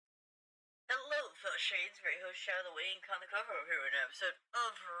Shades, great host, shout of the way, and con the cover over here with an episode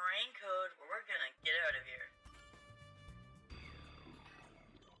of Raincoat, where we're gonna get out of here.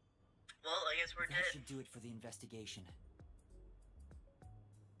 Well, I guess we're dead. That should do it for the investigation.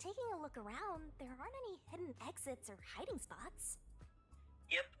 Taking a look around, there aren't any hidden exits or hiding spots.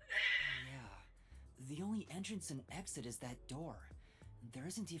 Yep. Yeah. The only entrance and exit is that door. There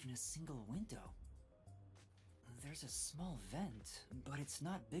isn't even a single window. There's a small vent, but it's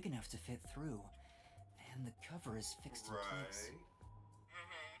not big enough to fit through. And the cover is fixed in place.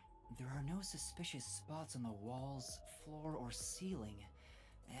 There are no suspicious spots on the walls, floor, or ceiling.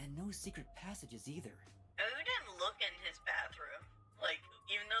 And no secret passages either. And we didn't look in his bathroom. Like,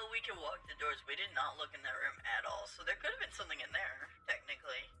 even though we could walk the doors, we did not look in that room at all. So there could have been something in there,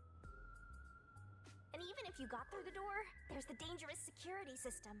 technically. And even if you got through the door, there's the dangerous security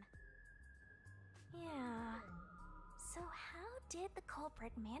system. Yeah. So how did the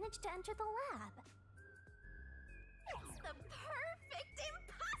culprit manage to enter the lab? It's the perfect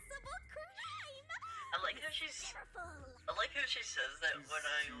impossible crime! I like how she's... Wonderful! I like how she says that when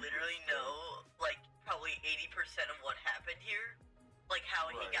I literally know, like, probably 80% of what happened here. Like, how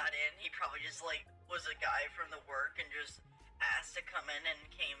he got in, he probably just, like, was a guy from the work and just asked to come in and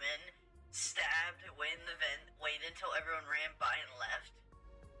came in, stabbed, went in the vent, waited until everyone ran by and left.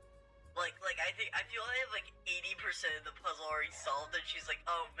 I feel I have, like, 80% of the puzzle already solved, and she's like,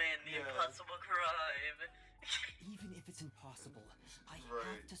 oh man, the impossible crime. Even if it's impossible, I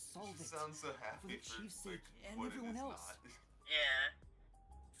have to solve it. Sounds so happy for the chief's sake and what everyone it is else. not. Yeah.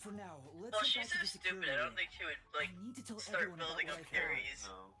 For now, let's Well, get she's back to so the stupid, security I don't room. think she would, like, I need to tell start everyone about building what up I found. theories.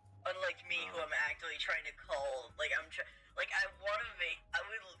 No. Unlike me, who I'm actively trying to call, like, I want to make,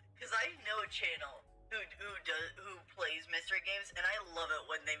 because I know a channel who plays mystery games, and I love it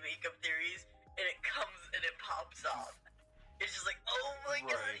when they make up theories, and it comes, and it pops off. It's just like, oh my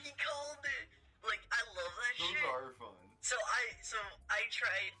god, he called it! Like, I love that shit. Those are fun. So I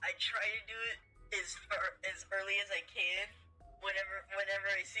try to do it as early as I can. Whenever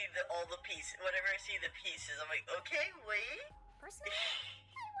I see the pieces, I'm like, okay, wait. Personally,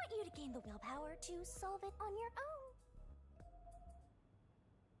 I want you to gain the willpower to solve it on your own.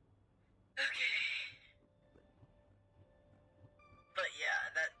 Okay. But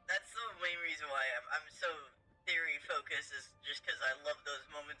yeah, that's the main reason why I'm so theory focused, is just because I love those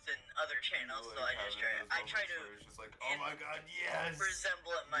moments in other channels. Like, so I try to. It's just like, oh my god, yes.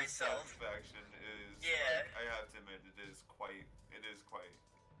 Resemble it myself. The satisfaction is. Yeah. Like, I have to admit, it is quite.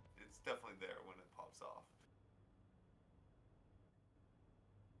 It's definitely there when it pops off.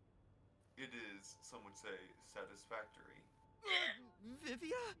 It is, some would say, satisfactory. Yeah.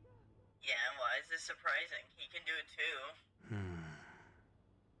 Vivia? Yeah, why is this surprising? He can do it too.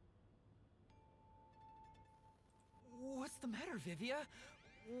 What's the matter, Vivia?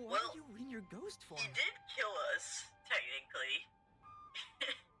 Why Well, are you in your ghost form? He did kill us, technically.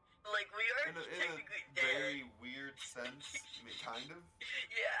 Like, we are In a technically dead. very weird sense, I mean, kind of.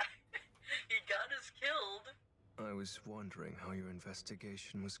 Yeah. He got us killed. I was wondering how your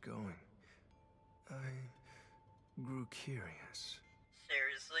investigation was going. I grew curious.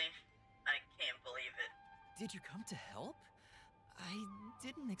 Seriously? I can't believe it. Did you come to help? I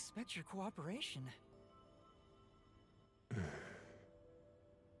didn't expect your cooperation.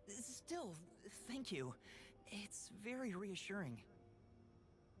 Still, thank you. It's very reassuring.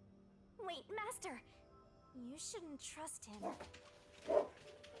 Wait, Master! You shouldn't trust him.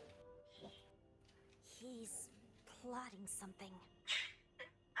 He's plotting something.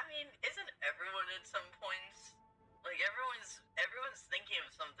 I mean, isn't everyone at some points? Like, everyone's thinking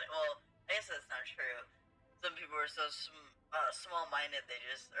of something. Well, I guess that's not true. Some people are so small-minded, they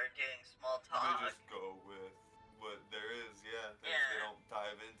just are doing small talk. They just go with what there is, yeah. They don't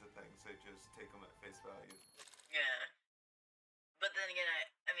dive into things, they just take them at face value. Yeah. But then again,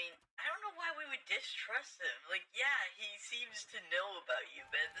 I mean, I don't know why we would distrust him. Like, yeah, he seems to know about you,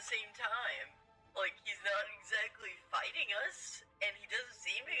 but at the same time, like, he's not exactly fighting us, and he doesn't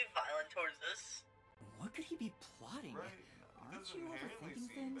seem to be violent towards us. What could he be plotting? Right. Aren't Doesn't you inherently overthinking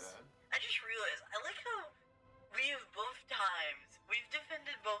seem things? bad. I just realized, I like how we've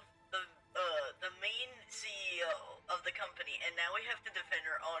defended both the main CEO of the company, and now we have to defend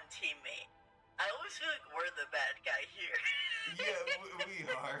our own teammate. I always feel like we're the bad guy here. Yeah, we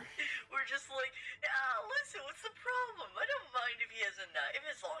are. We're just like, listen, what's the problem? I don't mind if he has a knife,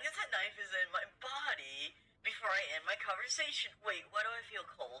 as long as that knife is in my body before I end my conversation. Wait, why do I feel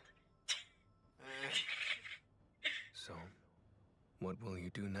cold? So, what will you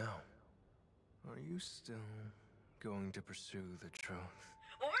do now? Are you still going to pursue the truth?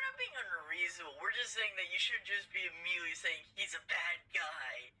 Well, we're not being unreasonable. We're just saying that you should just be immediately saying he's a bad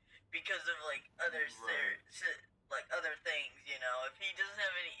guy. because of like others there, like other things, you know. If he doesn't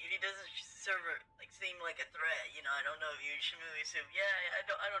have any, if he doesn't serve like seem like a threat, you know, I don't know if you should move assume. Yeah, I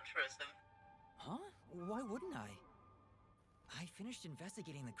don't trust him. Huh? Why wouldn't I? I finished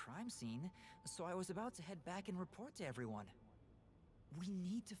investigating the crime scene, so I was about to head back and report to everyone. We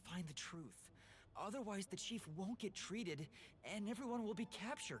need to find the truth. Otherwise, the chief won't get treated, and everyone will be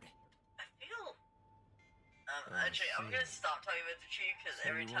captured. I feel. Actually, I'm gonna stop talking about the chief because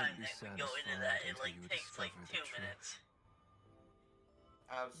every time that we go into that, it like takes like 2 minutes.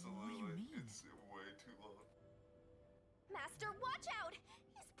 Absolutely. What do you mean? It's way too long. Master, watch out!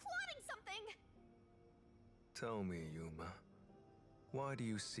 He's plotting something! Tell me, Yuma. Why do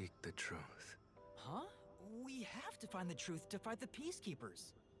you seek the truth? Huh? We have to find the truth to fight the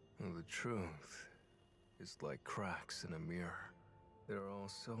Peacekeepers. Well, the truth is like cracks in a mirror. They're all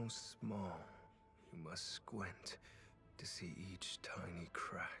so small, you must squint to see each tiny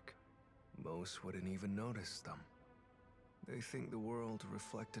crack. Most wouldn't even notice them. They think the world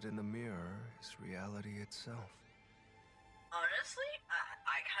reflected in the mirror is reality itself. Honestly,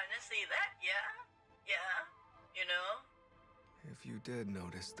 I kind of see that, yeah, you know? If you did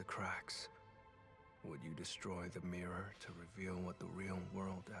notice the cracks, would you destroy the mirror to reveal what the real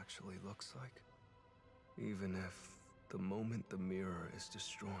world actually looks like? Even if, the moment the mirror is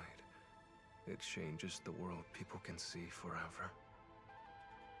destroyed, it changes the world people can see forever.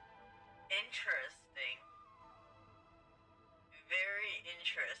 Interesting. Very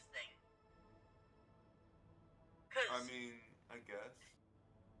interesting. I mean, I guess.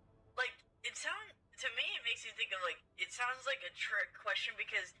 Like, to me, it makes you think of, like, it sounds like a trick question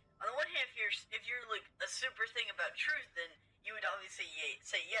because, on the one hand, if you're like, a super thing about truth, then you would obviously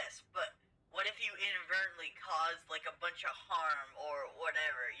say yes, but what if you inadvertently caused, like, a bunch of harm or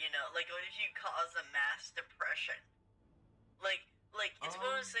whatever, you know? Like, what if you cause a mass depression? Like, it's one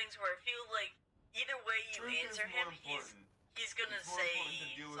of those things where I feel like either way you answer him, he's gonna say It's more important to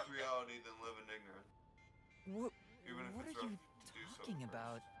deal with something. reality than live in ignorance. What Even if are it's you rough to do so talking first.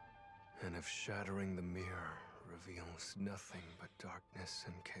 about? And if shattering the mirror reveals nothing but darkness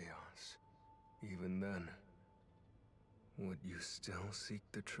and chaos, even then, would you still seek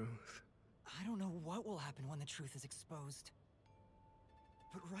the truth? I don't know what will happen when the truth is exposed.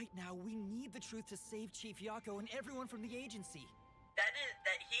 But right now, we need the truth to save Chief Yako and everyone from the agency.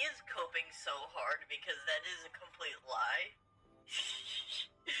 That he is coping so hard because that is a complete lie.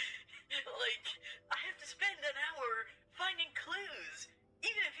 Like, I have to spend an hour finding clues.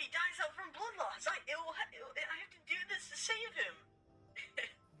 Even if he dies out from blood loss, I have to do this to save him.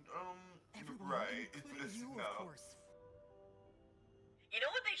 Everyone, right. including you, No. of course. You know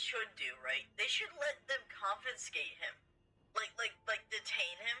what they should do, right? They should let them confiscate him. Like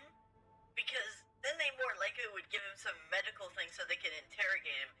detain him. Because then they more likely would give him some medical thing so they can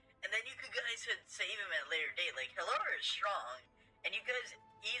interrogate him. And then you guys could save him at a later date. Like, Helora is strong. And you guys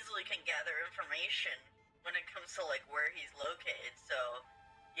easily can gather information when it comes to, like, where he's located. So,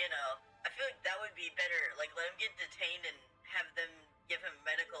 you know, I feel like that would be better. Like, let him get detained and have them give him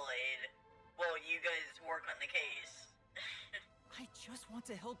medical aid while you guys work on the case. I just want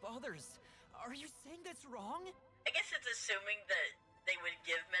to help others. Are you saying that's wrong? I guess it's assuming that they would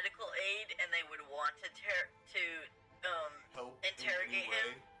give medical aid and they would want to Help interrogate in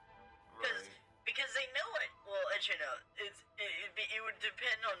any him. way. Right. Because they know it. Well, as you know, it would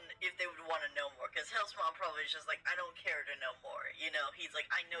depend on if they would want to know more. Because Hell's mom probably is just like, I don't care to know more. You know, he's like,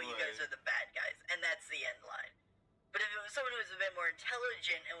 I know you guys Right. are the bad guys, and that's the end line. But if it was someone who was a bit more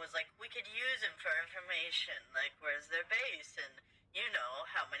intelligent and was like, we could use him for information, like where's their base, and you know,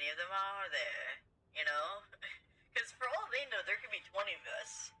 how many of them are there? You know, because for all they know, there could be 20 of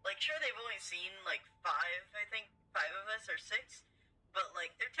us. Like, sure, they've only seen like 5, I think, 5 of us or 6. But,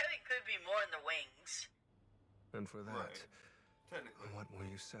 like, there technically could be more in the wings. And for that, Right. Technically. what will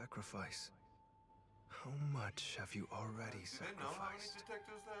you sacrifice? How much have you already Do they know how many sacrificed?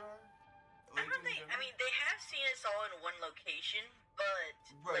 detectives there are? I don't think, I mean, they have seen us all in one location, but,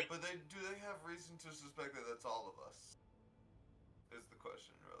 Right, like, but do they have reason to suspect that that's all of us? Is the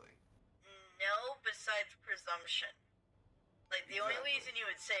question, really. no, besides presumption. Like, the only Exactly. reason you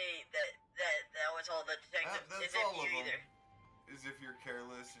would say that was all the detectives That's is if all of you them. either, Is if you're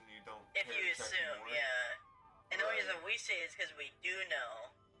careless and you don't if care you to check assume, more. yeah. And the only Right. reason we say it is because we do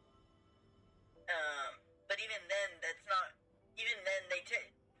know. But even then, that's not, even then,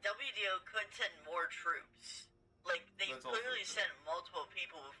 WDO could send more troops. Like, they That's also clearly true. sent multiple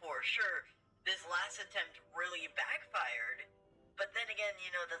people before. Sure, this last attempt really backfired, but then again,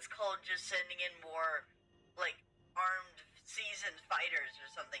 you know, that's called just sending in more, like, armed, seasoned fighters or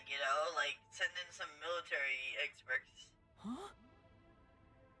something, you know? Like, send in some military experts. Huh?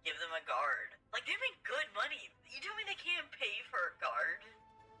 Give them them a guard. Like, they make good money. You tell me they can't pay for a guard?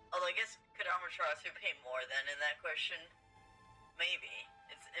 Although I guess could Amaterasu pay more than in that question? Maybe.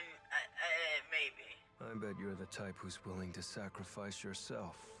 It's maybe. I bet you're the type who's willing to sacrifice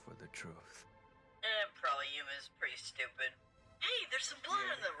yourself for the truth. Probably Yuma's pretty stupid. Hey, there's some blood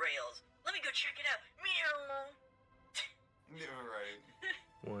on the rails. Let me go check it out. Meow. You're right.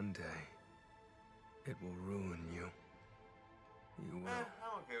 One day, it will ruin you. You will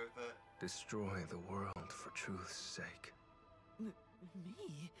I'm okay with that. destroy the world for truth's sake.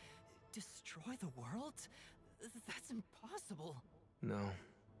 Me? Destroy the world? That's impossible. No,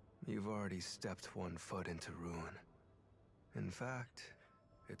 you've already stepped one foot into ruin. In fact,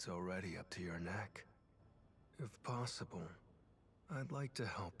 it's already up to your neck. If possible, I'd like to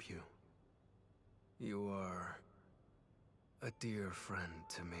help you. You are a dear friend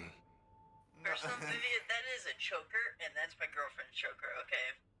to me. For some vivia, that is a choker, and that's my girlfriend's choker. Okay.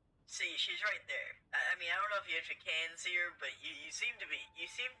 See, she's right there. I mean, I don't know if you actually can see her, but you seem to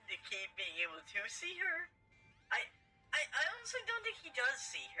keep being able to see her. I honestly don't think he does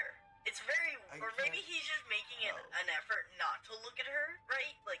see her. It's very, or maybe he's just making an effort not to look at her,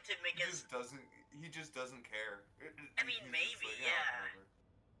 right? Like to make us. He just doesn't care. I mean, maybe, like, yeah.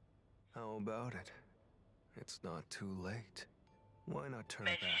 How about it? It's not too late. Why not turn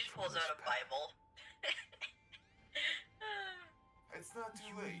Man, she back just from pulls this out a path? Bible. It's not too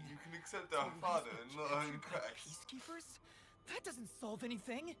late. You can accept our Father in Christ. Peacekeepers? That doesn't solve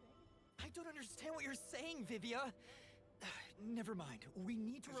anything. I don't understand what you're saying, Vivia. Never mind. We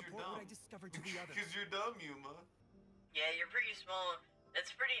need to report what I discovered to the others. Because you're dumb, Yuma. Yeah, you're pretty small. That's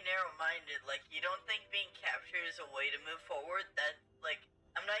pretty narrow-minded. Like, you don't think being captured is a way to move forward? That, like,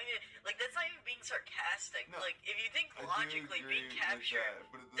 I'm not even, like, that's not even being sarcastic. No, like, if you think I do logically agree being with captured that,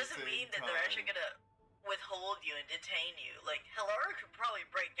 but at the doesn't same mean that they're actually time- gonna withhold you and detain you. Like, Hilara could probably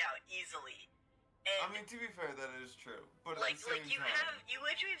break out easily. And I mean, to be fair, that is true. But like, at the same you time, you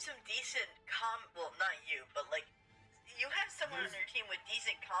actually have some decent well, not you, but like, you have someone on your team with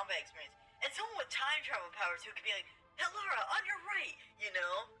decent combat experience, and someone with time travel powers who could be like, Hilara, on your right, you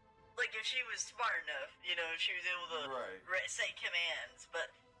know? Like, if she was smart enough, you know, she was able to say commands,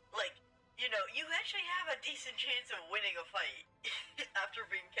 but, like, you know, you actually have a decent chance of winning a fight after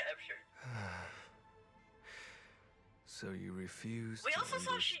being captured. So you refuse We to also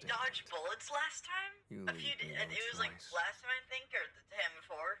saw she understand. dodged bullets last time. You A few, leave me and no it was like choice. last time I think, or the time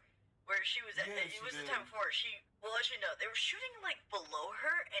before, where she was. Yeah, it she was the did. time before. Well, actually no, they were shooting like below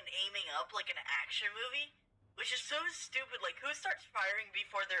her and aiming up like an action movie, which is so stupid. Like, who starts firing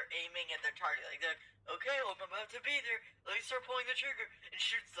before they're aiming at their target? Like, they're like, okay, well, I'm about to be there. Let me start pulling the trigger, and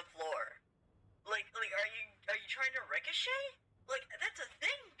shoots the floor. Like, are you trying to ricochet? Like, that's a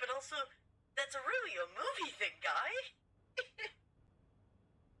thing, but also that's really a movie thing, guy.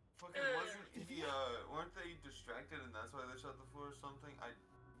 fucking weren't they distracted and that's why they shot the floor or something?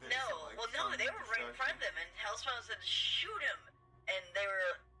 No, they were right in front of them, and Hellspawn said, shoot him! And they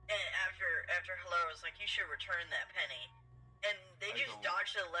were, and after Hilara was like, you should return that penny. And they just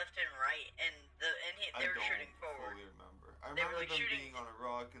dodged to the left and right, and they were shooting forward. I don't fully remember. I They were, remember like, them shooting- being on a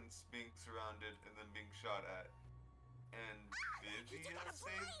rock and being surrounded and then being shot at. And You Vivia gotta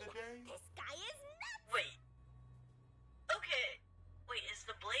saved the believe day? this guy is nuts! Wait. Okay. Wait, is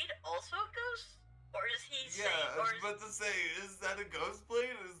the blade also a ghost? Or is he Yeah, saying, I or was about to say, is that a ghost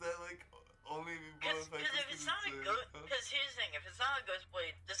blade? Is that like only because if it's not a ghost, because here's the thing, if it's not a ghost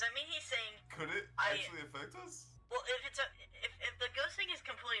blade, does that mean he's saying, Could it I- actually affect us? well, if the ghost thing is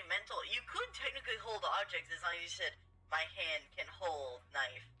completely mental, you could technically hold objects as long as you said, my hand can hold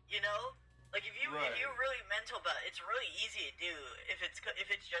knife, you know? Like, if you're really mental about it, it's really easy to do if it's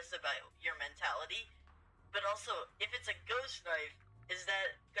just about your mentality. But also, if it's a ghost knife, is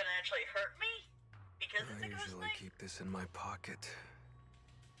that gonna actually hurt me? Because it's I a ghost usually knife? keep this in my pocket.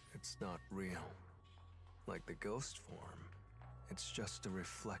 It's not real. Like the ghost form, it's just a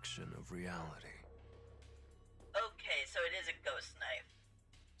reflection of reality. Okay, so it is a ghost knife.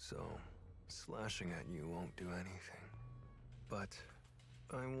 So, slashing at you won't do anything. But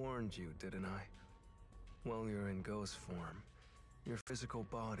I warned you, didn't I? While you're in ghost form, your physical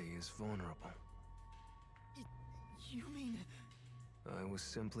body is vulnerable. You mean... I will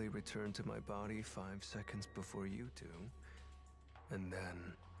simply return to my body 5 seconds before you do, and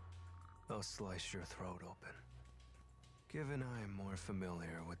then I'll slice your throat open. Given I am more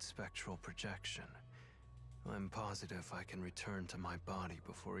familiar with spectral projection, I'm positive I can return to my body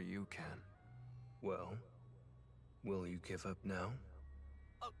before you can. Well, will you give up now?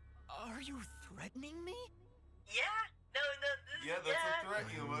 Are you threatening me? Yeah? No, this Yeah, that's a threat,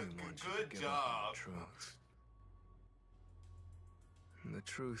 I Yuma. only want you to Good give up on job. the truth. The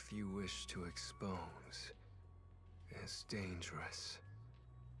truth you wish to expose is dangerous.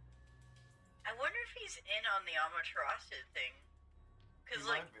 I wonder if he's in on the Amaterasu thing. Cause He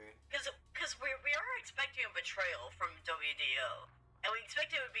like, might be. cause we are expecting a betrayal from WDO. And we expect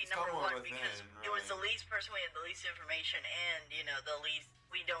it would be It's number somewhere one because within, it was the right. least person we had the least information and, you know, the least,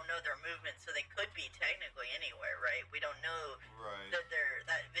 we don't know their movements, so they could be technically anywhere, right? We don't know Right. that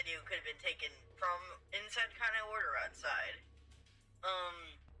that video could have been taken from inside kind of order outside.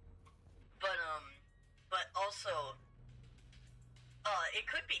 But also, it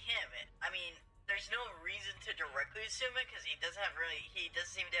could be him. I mean, there's no reason to directly assume it because he doesn't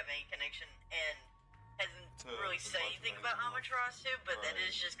seem to have any connection and hasn't really said anything about Amaterasu, but that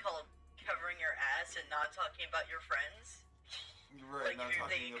is just called covering your ass and not talking about your friends. Right, Like, not if you're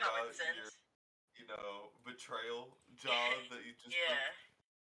talking thinking about common sense. your, betrayal job that you just Yeah.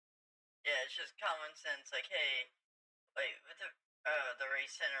 Yeah, it's just common sense, like, hey, wait, what the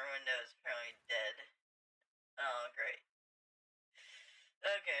race center window is apparently dead. Oh, great.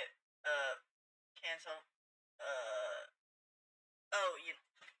 Okay, cancel. Oh,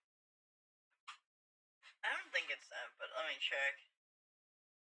 I don't think it's that, but let me check.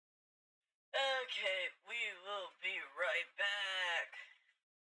 Okay, we will be right back.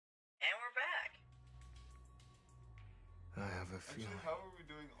 And we're back. I have a Actually, feeling. how are we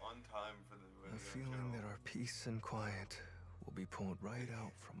doing on time for the video? A feeling that our peace and quiet will be pulled right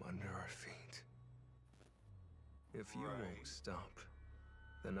out from under our feet. If you Right. won't stop,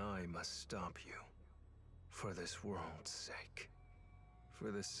 then I must stop you. For this world's sake. For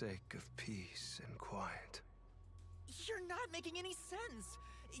the sake of peace and quiet. You're not making any sense.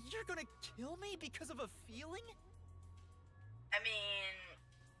 You're gonna kill me because of a feeling? I mean,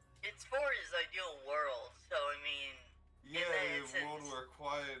 it's for his ideal world, so I mean, Yeah, in that a instance, world where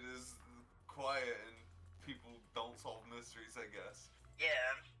quiet is quiet and people don't solve mysteries, I guess.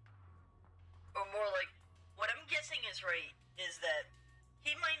 yeah. Or more like, what I'm guessing is right is that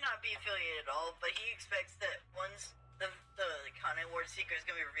he might not be affiliated at all, but he expects that once the Kane Ward Secret is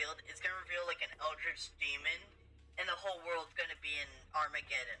gonna be revealed, it's gonna reveal like an eldritch demon, and the whole world's gonna be in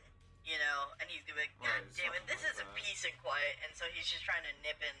Armageddon, you know? And he's gonna be like, God Right, damn it, this something like isn't that. peace and quiet, and so he's just trying to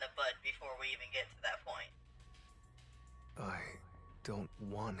nip it in the bud before we even get to that point. I don't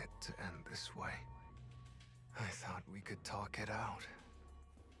want it to end this way. I thought we could talk it out.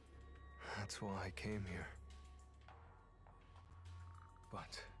 That's why I came here.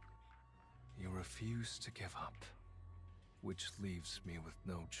 But you refuse to give up, which leaves me with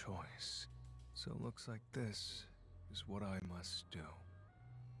no choice. So it looks like this is what I must do.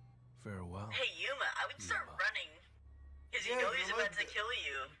 Farewell. Hey, Yuma, I would start Yuma. running, because you Yeah, know he's you about look- to kill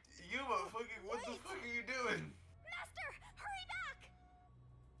you. Yuma, fucking, what the fuck are you doing? Master, hurry back!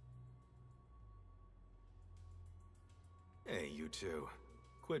 Hey, you two.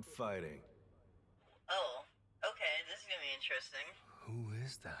 Quit fighting. Oh, okay, this is gonna be interesting. Who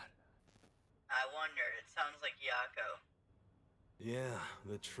is that? I wondered, it sounds like Yako. Yeah,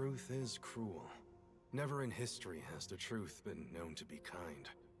 the truth is cruel. Never in history has the truth been known to be kind.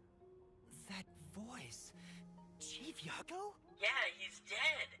 That voice. Chief Yako? Yeah, he's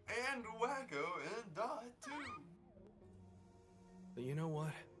dead. And Wacko and Dot, too. But you know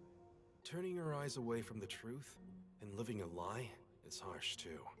what? Turning your eyes away from the truth and living a lie is harsh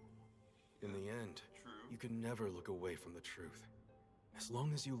too. In the end, True. you can never look away from the truth. As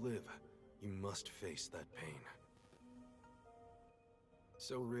long as you live, you must face that pain.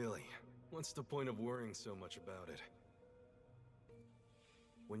 So really, what's the point of worrying so much about it?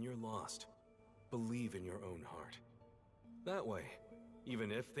 When you're lost, believe in your own heart. That way,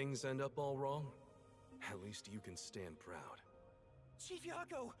 even if things end up all wrong, at least you can stand proud. Chief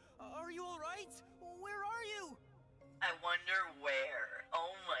Yako, are you alright? Where are you? I wonder where.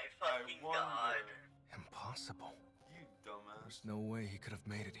 Oh my fucking I wonder. god. Impossible. You dumbass. There's no way he could have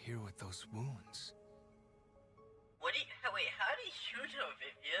made it here with those wounds. Wait, how do you know,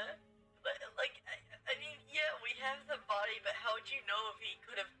 Vivia? I mean, yeah, we have the body, but how would you know if he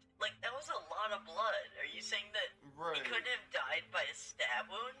could have, like, that was a lot of blood. Are you saying that Right. he couldn't have died by a stab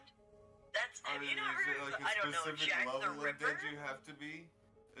wound? Have you not is heard it of, like a I don't know, specific Jack the level of Ripper? dead you have to be?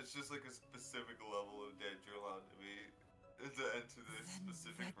 It's just like a specific level of dead you're allowed to be to enter this Then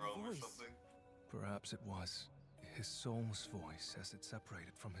specific that realm or voice. something. Perhaps it was his soul's voice as it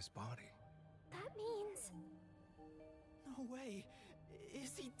separated from his body. That means... No way.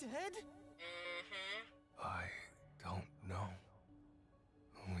 Is he dead? Mm-hmm. I don't know.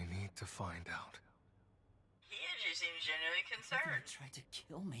 We need to find out. He just seems genuinely He concerned. tried to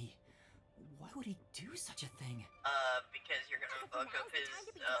kill me. Why would he do such a thing? Because you're gonna Because fuck up now's the his, time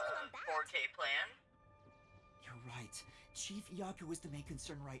to be dwelling on that. 4K plan? You're right. Chief Yaku is the main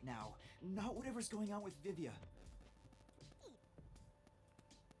concern right now, not whatever's going on with Vivia.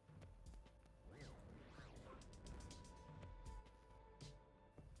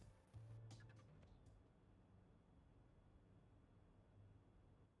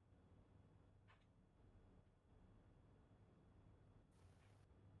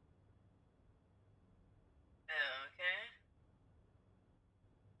 Okay.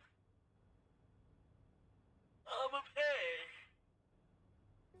 I'm a pay.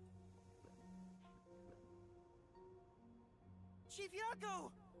 Chief Yaku!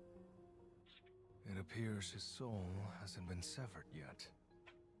 It appears his soul hasn't been severed yet.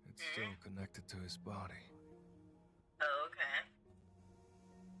 It's still connected to his body. Oh, okay.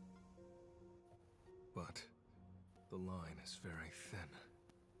 But the line is very thin.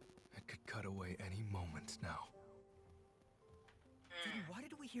 It could cut away any moment now. Then why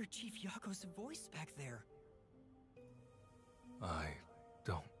did we hear Chief Yaku's voice back there? I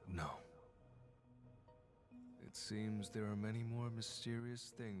don't know. It seems there are many more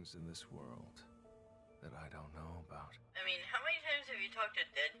mysterious things in this world that I don't know about. I mean, how many times have you talked to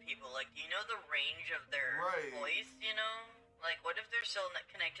dead people? Like, do you know the range of their voice, you know? Like, what if they're still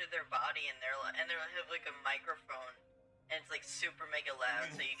connected to their body and they have like a microphone and it's like super mega loud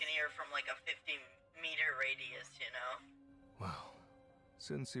so you can hear from like a 50-meter radius, you know? Well,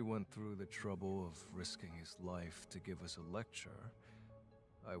 since he went through the trouble of risking his life to give us a lecture,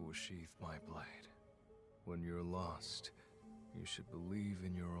 I will sheath my blade. When you're lost, you should believe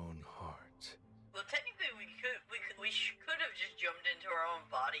in your own heart. Well, technically, we could have just jumped into our own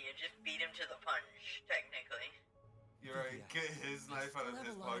body and just beat him to the punch. Technically. You're right. Get his knife out of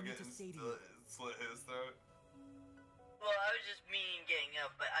his pocket and slit his throat. Well, I was just meaning getting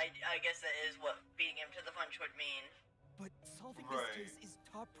up, but I guess that is what beating him to the punch would mean. But solving this case is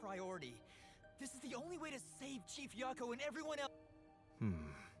top priority. This is the only way to save Chief Yaku and everyone else.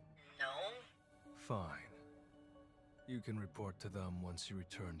 No? Fine. You can report to them once you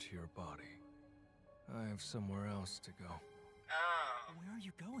return to your body. I have somewhere else to go. Oh. Where are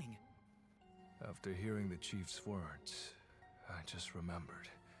you going? After hearing the chief's words, I just remembered.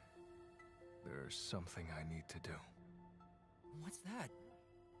 There's something I need to do. What's that?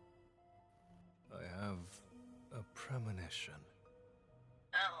 I have a premonition.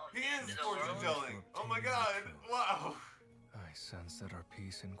 Oh, He the end is of the fortune world? telling. Oh my god! Wow! I sense that our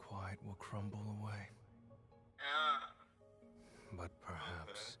peace and quiet will crumble away. But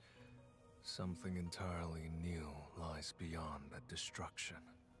perhaps something entirely new lies beyond that destruction.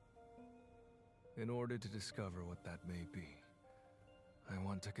 In order to discover what that may be, I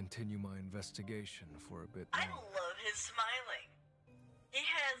want to continue my investigation for a bit I longer. love his smiling. He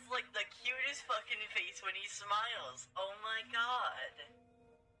has like the cutest fucking face when he smiles. Oh my god.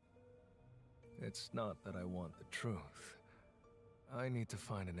 It's not that I want the truth. I need to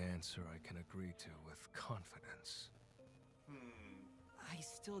find an answer I can agree to with confidence. I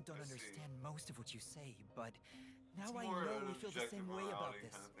still don't I see. understand most of what you say, but now It's I more know an we feel the objective same way about morality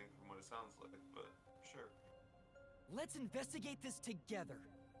this. kind of thing from what it sounds like, but sure. Let's investigate this together.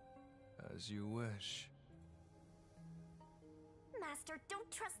 As you wish. Master, don't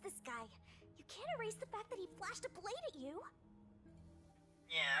trust this guy. You can't erase the fact that he flashed a blade at you.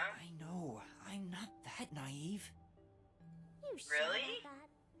 Yeah. I know. I'm not that naive. You sure Really? about that?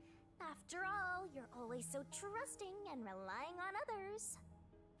 After all, you're always so trusting and relying on others.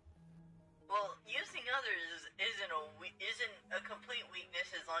 Well, using others isn't a complete weakness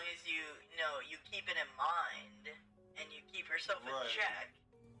as long as you know you keep it in mind and you keep yourself in Right. check.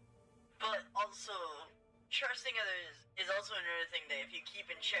 But also, trusting others is also another thing that if you keep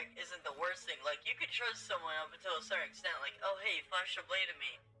in check isn't the worst thing. Like, you could trust someone up until a certain extent, like, oh hey, flash a blade at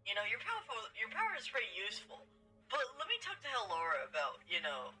me. You know, your power is pretty useful. But let me talk to Laura about, you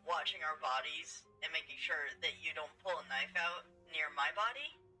know, watching our bodies and making sure that you don't pull a knife out near my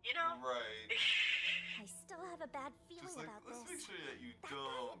body, you know? Right. I still have a bad feeling Just like, about let's make this. sure that you That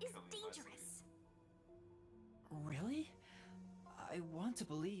don't guy is kill me in my sleep. dangerous. Really? I want to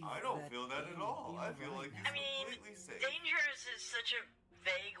believe I don't that feel that they at will all. be I feel alright like now. I mean, completely safe. dangerous is such a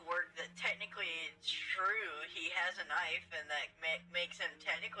vague word that technically it's true. He has a knife, and that makes him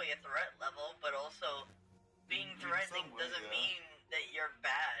technically a threat level, but also being In threatening some way, doesn't yeah. mean that you're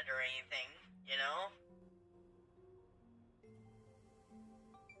bad or anything, you know?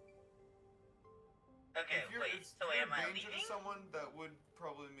 Okay, If you're, wait, if so you're am I a danger leaving? to someone, that would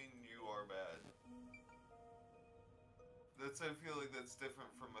probably mean you are bad. I feel like that's different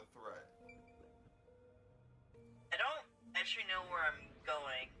from a threat. I don't actually know where I'm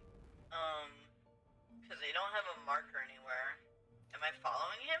going. Because they don't have a marker anywhere. Am I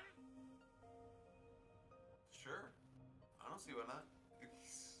following him?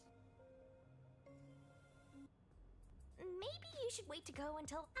 should wait to go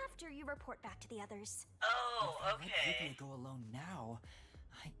until after you report back to the others. Oh, If I let okay. Vivia go alone now,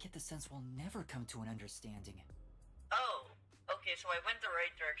 I get the sense we'll never come to an understanding. Oh, okay, so I went the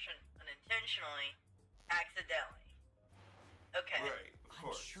right direction unintentionally, accidentally. Okay. Right, of I'm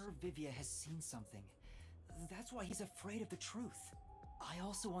course. sure Vivia has seen something. That's why he's afraid of the truth. I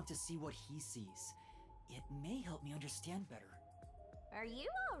also want to see what he sees. It may help me understand better. Are you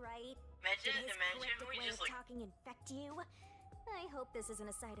alright? Imagine Did his cryptic we way just of like, talking infect you? I hope this isn't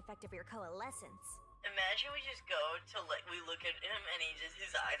a side effect of your coalescence. imagine we just go to like, we look at him and he just,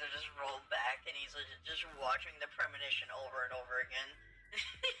 his eyes are just rolled back and he's like, just watching the premonition over and over again.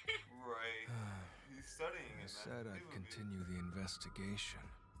 Right. He's studying I it, man. said I'd continue the investigation.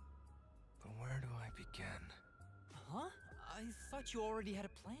 But where do I begin? Huh? I thought you already had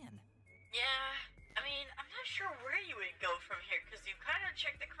a plan. Yeah, I mean, I'm not sure where you would go from here, because you kind of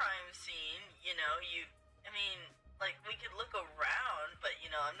checked the crime scene, you know, I mean, like, we could look around, but, you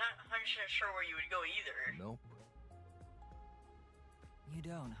know, I'm not 100% sure where you would go either. Nope. You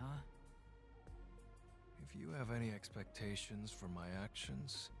don't, huh? If you have any expectations for my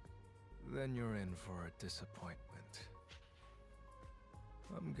actions, then you're in for a disappointment.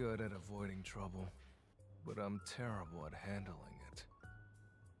 I'm good at avoiding trouble, but I'm terrible at handling it.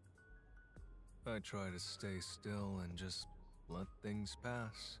 I try to stay still and just let things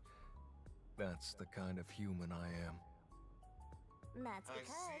pass. That's the kind of human I am. That's I because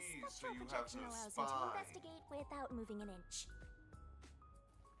see, so spectral you have projection to allows you to spy. investigate without moving an inch.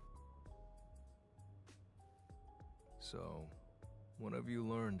 So, what have you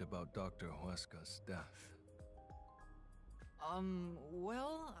learned about Dr. Huesca's death?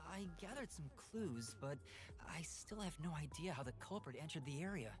 Well, I gathered some clues, but I still have no idea how the culprit entered the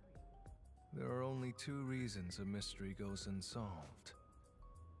area. There are only two reasons a mystery goes unsolved.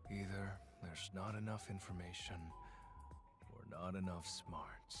 Either there's not enough information, or not enough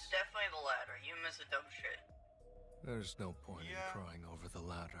smarts. Definitely the latter. You miss a dumb shit. There's no point Yeah. in crying over the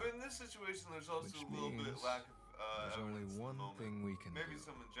latter. But in this situation, there's also Which a little bit means lack of there's only evidence at the one moment. thing we can Maybe do.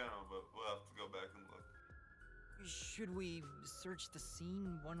 some in general, but we'll have to go back and look. Should we search the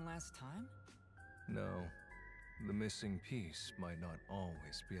scene one last time? No, the missing piece might not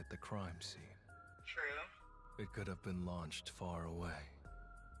always be at the crime scene. True. It could have been launched far away,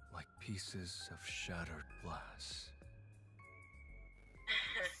 like pieces of shattered glass.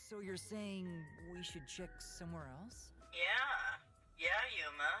 So you're saying we should check somewhere else? Yeah,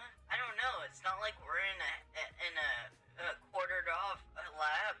 Yuma. I don't know. It's not like we're in a quartered off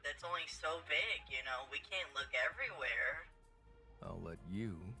lab that's only so big. You know, we can't look everywhere. I'll let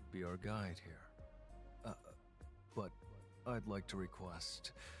you be our guide here. But I'd like to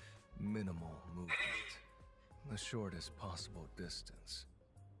request minimal movement. The shortest possible distance.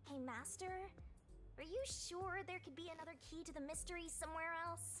 Hey, Master? Are you sure there could be another key to the mystery somewhere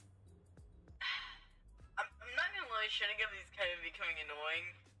else? I'm not gonna lie, Shinigami's kind of becoming annoying.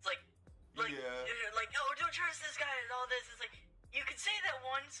 It's like, Yeah. like, oh, don't trust this guy and all this. It's like, you could say that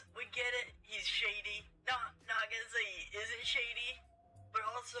once, we get it, he's shady. Not gonna say he isn't shady, but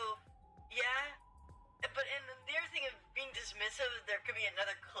also, yeah. But and the other thing of being dismissive, there could be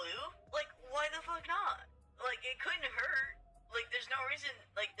another clue. Like, why the fuck not? Like, it couldn't hurt. Like, there is no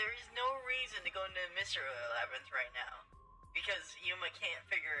reason to go into Mystery Labyrinth right now, because Yuma can't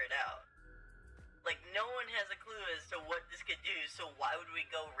figure it out. Like, no one has a clue as to what this could do, so why would we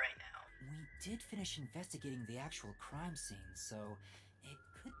go right now? We did finish investigating the actual crime scene, so it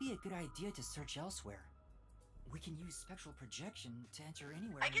could be a good idea to search elsewhere. We can use spectral projection to enter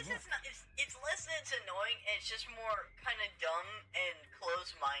anywhere I we guess look. it's less than it's annoying, it's just more kind of dumb and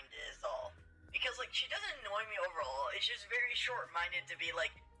close-minded is all. Because, like, she doesn't annoy me overall, it's just very short-minded to be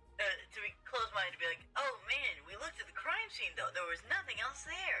like, to be close-minded to be like, oh man, we looked at the crime scene though, there was nothing else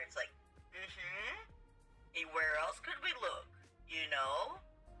there. It's like, where else could we look? You know?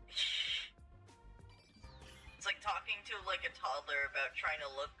 It's like talking to, like, a toddler about trying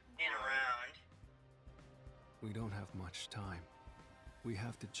to look in around. We don't have much time. We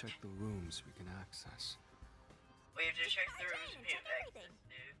have to check the rooms we can access. We have to check the Try rooms and we check have everything. access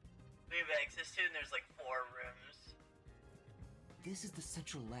to. We have access to, and there's like 4 rooms. This is the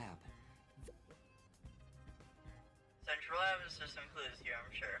central lab. Central Lab, there's some clues here,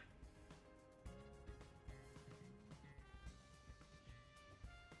 I'm sure.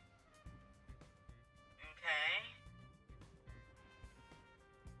 Okay.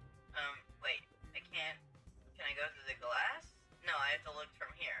 Wait, I can't. Can I go through the glass? No, I have to look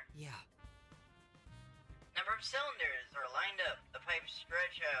from here. Yeah. Number of cylinders are lined up. The pipes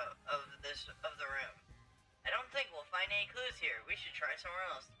stretch out of the room. I don't think we'll find any clues here. We should try somewhere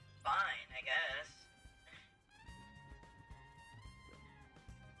else. Fine, I guess.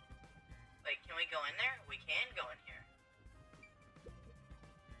 Wait, can we go in there? We can go in here.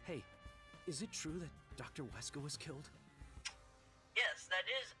 Hey, is it true that Dr. Wesker was killed? Yes, that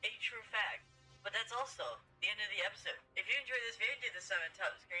is a true fact. But that's also the end of the episode. If you enjoyed this video, do the sub on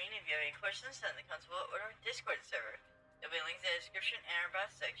top screen. If you have any questions, send in the comments below or our Discord server. There'll be links in the description and our about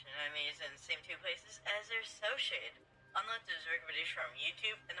section. I'm using the same two places as they're associated. On the left is a recommendation from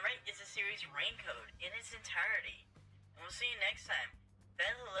YouTube, and the right is the series Rain Code in its entirety. And we'll see you next time.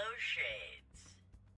 Fellow Shades.